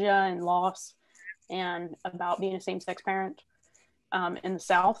nostalgia and loss, and about being a same-sex parent in the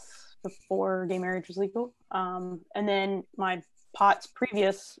South before gay marriage was legal. And then my pots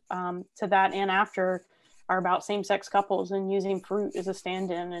previous to that and after are about same-sex couples and using fruit as a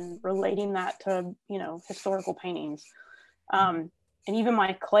stand-in and relating that to, you know, historical paintings. And even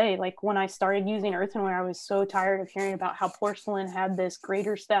my clay, like when I started using earthenware, I was so tired of hearing about how porcelain had this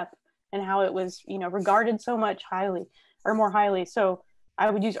greater step and how it was, you know, regarded so much highly or more highly. So I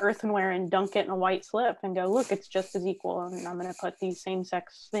would use earthenware and dunk it in a white slip and go, look, it's just as equal. And I'm going to put these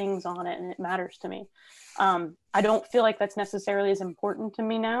same-sex things on it, and it matters to me. I don't feel like that's necessarily as important to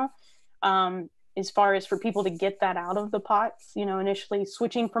me now. As far as for people to get that out of the pots, you know, initially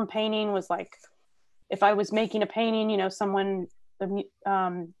switching from painting was like, if I was making a painting, you know, someone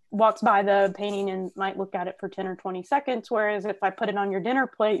walks by the painting and might look at it for 10 or 20 seconds. Whereas if I put it on your dinner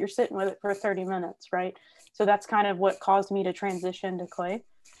plate, you're sitting with it for 30 minutes, right? So that's kind of what caused me to transition to clay.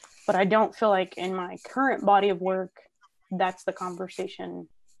 But I don't feel like in my current body of work, that's the conversation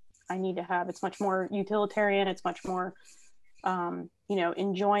I need to have. It's much more utilitarian. It's much more,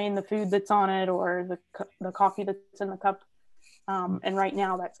 enjoying the food that's on it or the coffee that's in the cup. And right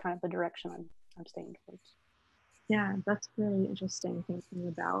now, that's kind of the direction I'm staying towards. Yeah, that's really interesting thinking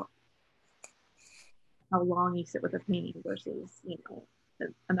about how long you sit with a painting versus,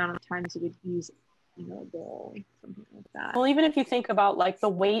 the amount of times you would use, a bowl, something like that. Well, even if you think about like the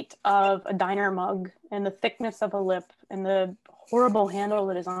weight of a diner mug and the thickness of a lip and the horrible handle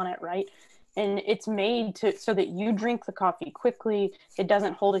that is on it, right? And it's made so that you drink the coffee quickly. It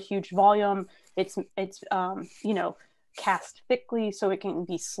doesn't hold a huge volume. It's cast thickly so it can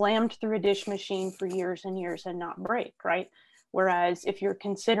be slammed through a dish machine for years and years and not break, right? Whereas if you're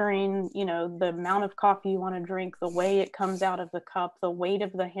considering, the amount of coffee you want to drink, the way it comes out of the cup, the weight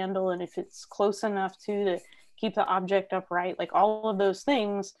of the handle, and if it's close enough to keep the object upright, like all of those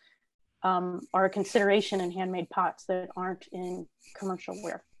things are a consideration in handmade pots that aren't in commercial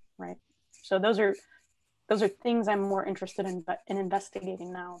ware, right? So those are things I'm more interested in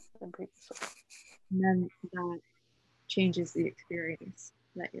investigating now than previously. And then that changes the experience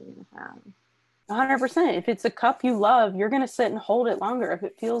that you're going to have. 100%. If it's a cup you love, you're going to sit and hold it longer. If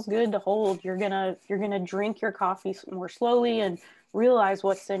it feels good to hold, you're going to drink your coffee more slowly and realize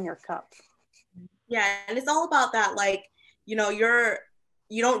what's in your cup. Yeah, and it's all about that, like, you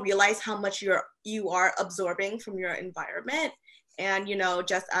don't realize how much you are absorbing from your environment. And,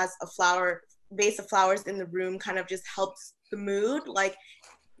 just as a vase of flowers in the room kind of just helps the mood, like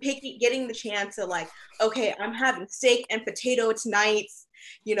getting the chance to like, okay, I'm having steak and potato tonight.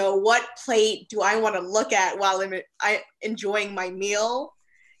 What plate do I want to look at while I'm enjoying my meal?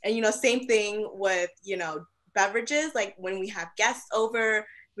 And, same thing with, beverages. Like when we have guests over,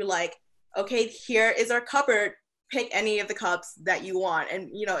 we're like, okay, here is our cupboard. Pick any of the cups that you want. And,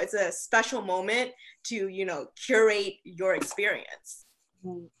 it's a special moment to, curate your experience.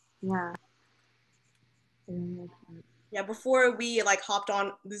 Yeah. Yeah, before we like hopped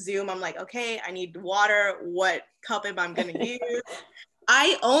on the Zoom, I'm like, okay, I need water. What cup am I gonna use?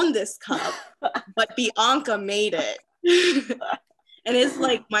 I own this cup, but Bianca made it. And it's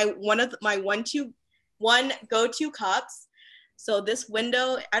like one go-to cups. So this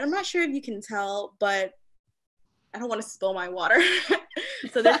window, I'm not sure if you can tell, but I don't want to spill my water.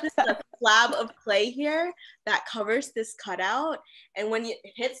 So there's this slab of clay here that covers this cutout. And when it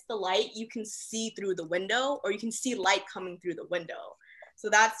hits the light, you can see through the window, or you can see light coming through the window. So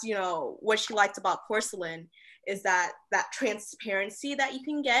that's, what she liked about porcelain, is that transparency that you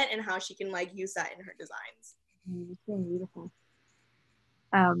can get and how she can like use that in her designs. It's really beautiful.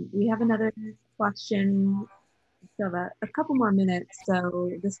 We have another question. So a couple more minutes.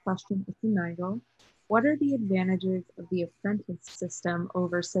 So this question is from Nigel. What are the advantages of the apprentice system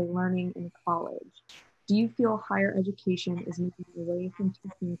over, say, learning in college? Do you feel higher education is moving away from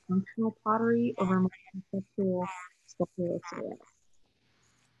teaching functional pottery over more conceptual sculptural ceramics?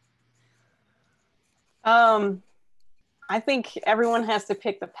 I think everyone has to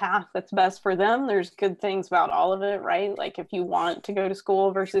pick the path that's best for them. There's good things about all of it, right? Like if you want to go to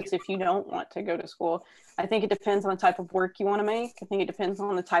school versus if you don't want to go to school. I think it depends on the type of work you want to make. I think it depends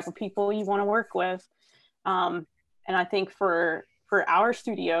on the type of people you want to work with. And I think for our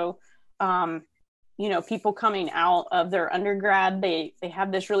studio, people coming out of their undergrad, they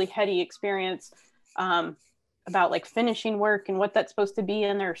have this really heady experience about like finishing work and what that's supposed to be,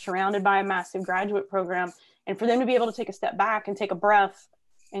 and they're surrounded by a massive graduate program. And for them to be able to take a step back and take a breath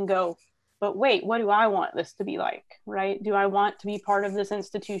and go, but wait, what do I want this to be like, right? Do I want to be part of this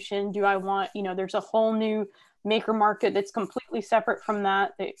institution? Do I want, there's a whole new maker market that's completely separate from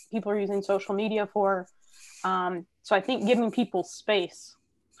that people are using social media for. So I think giving people space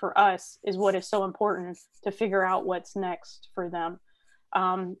for us is what is so important to figure out what's next for them.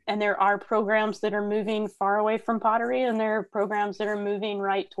 And there are programs that are moving far away from pottery, and there are programs that are moving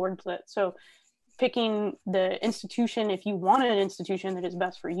right towards it. So picking the institution, if you want an institution that is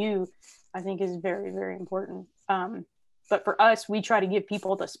best for you, I think is very, very important. But for us, we try to give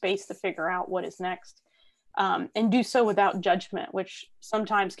people the space to figure out what is next, and do so without judgment, which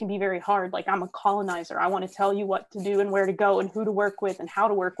sometimes can be very hard. Like, I'm a colonizer. I want to tell you what to do and where to go and who to work with and how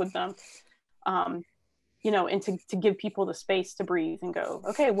to work with them. And to give people the space to breathe and go,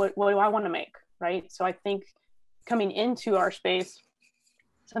 okay, what do I want to make, right? So I think coming into our space,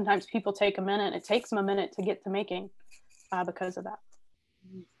 sometimes people take a minute. It takes them a minute to get to making because of that.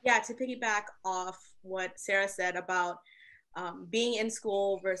 Yeah, to piggyback off what Sarah said about being in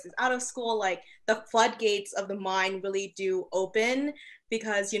school versus out of school, like the floodgates of the mind really do open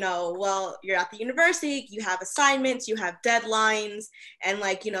because, you're at the university, you have assignments, you have deadlines, and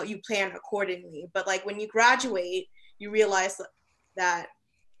you plan accordingly. But like when you graduate, you realize that,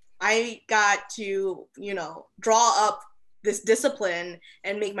 I got to, draw up this discipline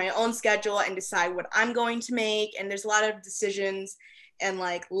and make my own schedule and decide what I'm going to make. And there's a lot of decisions and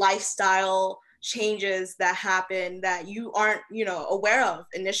like lifestyle changes that happen that you aren't, aware of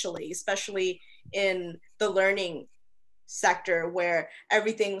initially, especially in the learning sector where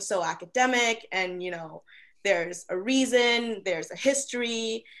everything was so academic and, there's a reason, there's a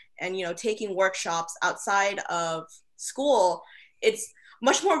history, and, taking workshops outside of school, it's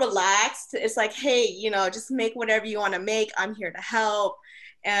much more relaxed. It's like, hey, just make whatever you want to make. I'm here to help.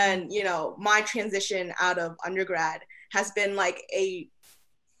 And, my transition out of undergrad has been like a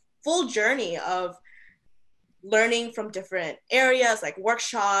full journey of learning from different areas, like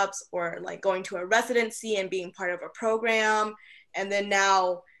workshops or like going to a residency and being part of a program. And then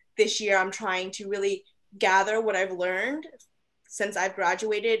now this year, I'm trying to really gather what I've learned since I've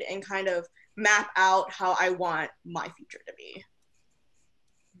graduated and kind of map out how I want my future to be.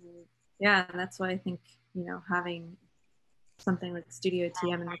 Yeah, that's why I think, having something like Studio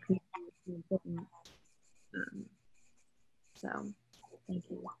TM in the community is important. So thank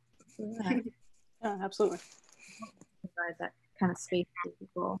you for that. Yeah, absolutely. Provide that kind of space for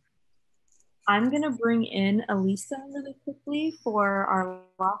people. I'm going to bring in Ailynda really quickly for our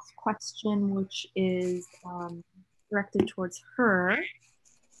last question, which is directed towards her.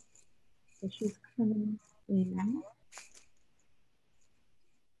 So she's coming in.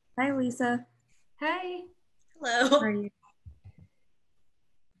 Hi, Ailynda. Hi. Hello. How are you?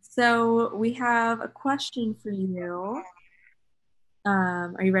 So we have a question for you.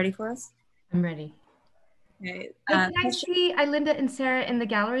 Are you ready for us? I'm ready. Okay. Can I see Ailynda and Sarah in the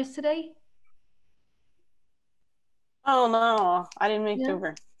galleries today? Oh no, I didn't make it Yeah.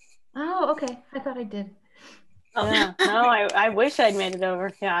 over. Oh, okay. I thought I did. Oh. Yeah, no, I wish I'd made it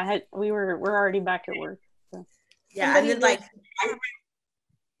over. Yeah, we're already back at work. So. Yeah, and then like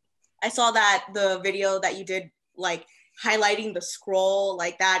I saw that the video that you did, like highlighting the scroll,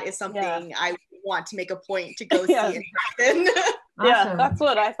 like that is something I want to make a point to go see in person. Yeah, Awesome. that's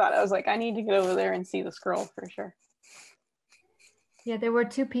what I thought. I was like, I need to get over there and see the scroll for sure. Yeah, there were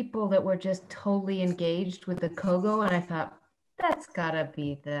two people that were just totally engaged with the Kogo, and I thought, that's gotta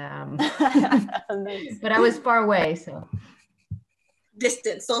be them. But I was far away, so.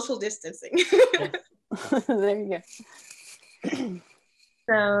 Social distancing. There you go.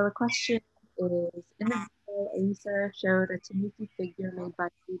 So the question is, in the video, Ailynda showed a Tanuki figure made by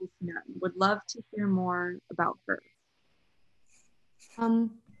Buddhist nun. Would love to hear more about her.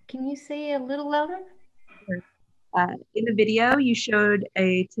 Can you say a little louder? Sure. In the video, you showed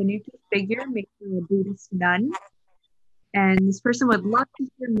a Tanuki figure made by a Buddhist nun. And this person would love to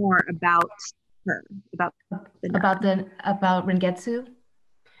hear more about her, about Rengetsu.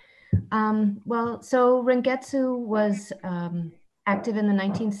 Well, so Rengetsu was active in the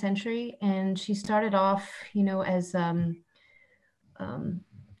 19th century, and she started off, as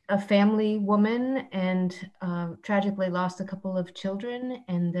a family woman, and tragically lost a couple of children,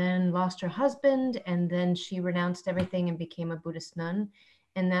 and then lost her husband, and then she renounced everything and became a Buddhist nun.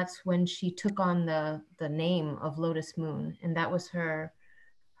 And that's when she took on the name of Lotus Moon, and that was her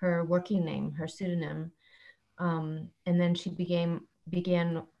working name, her pseudonym. And then she began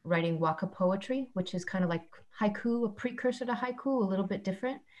writing waka poetry, which is kind of like haiku, a precursor to haiku, a little bit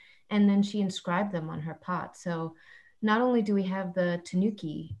different. And then she inscribed them on her pot. So not only do we have the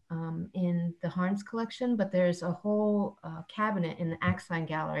Tanuki in the Harns collection, but there's a whole cabinet in the Axline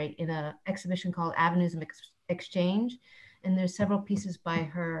Gallery in an exhibition called Avenues of Exchange. And there's several pieces by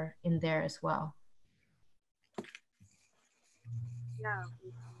her in there as well. Yeah,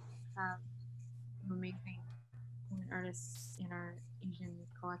 we have amazing artists in our Asian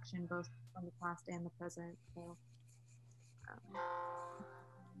collection, both from the past and the present. So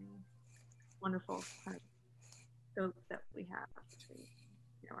wonderful kind of scope that we have between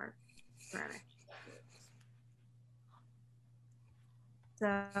our ceramics.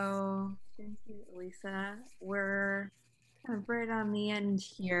 So thank you, Ailynda. We're kind of right on the end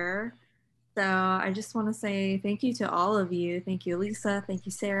here. So I just want to say thank you to all of you. Thank you, Ailynda. Thank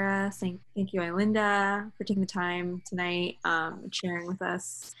you, Sarah. Thank you, Ailynda, for taking the time tonight and sharing with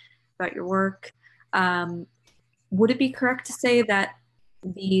us about your work. Would it be correct to say that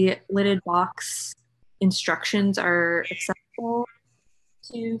the lidded box instructions are accessible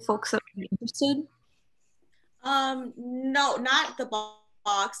to folks that would be interested? No, not the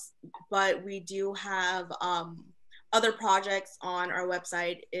box, but we do have other projects on our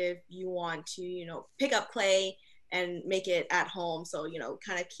website if you want to, pick up clay and make it at home. So,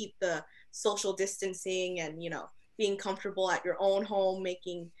 kind of keep the social distancing and, being comfortable at your own home,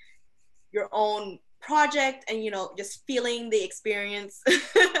 making your own project and, you know, just feeling the experience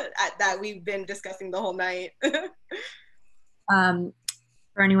that we've been discussing the whole night.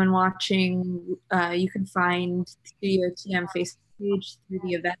 For anyone watching, you can find Studio TM Facebook page through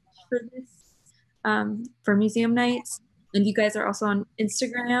the event for this, for museum nights. And you guys are also on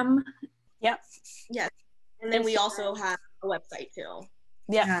Instagram. Yep. Yes. And then we also have a website too.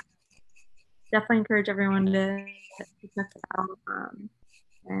 Yeah. Definitely encourage everyone to check it out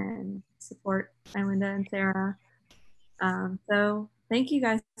and support Ailynda and Sara. So thank you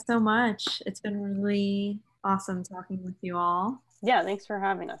guys so much. It's been really awesome talking with you all. Yeah, thanks for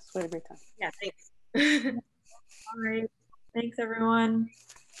having us. We had a great time. Yeah, thanks. All right. Thanks, everyone.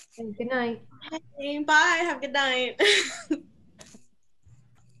 Good night. Hey, bye. Have a good night.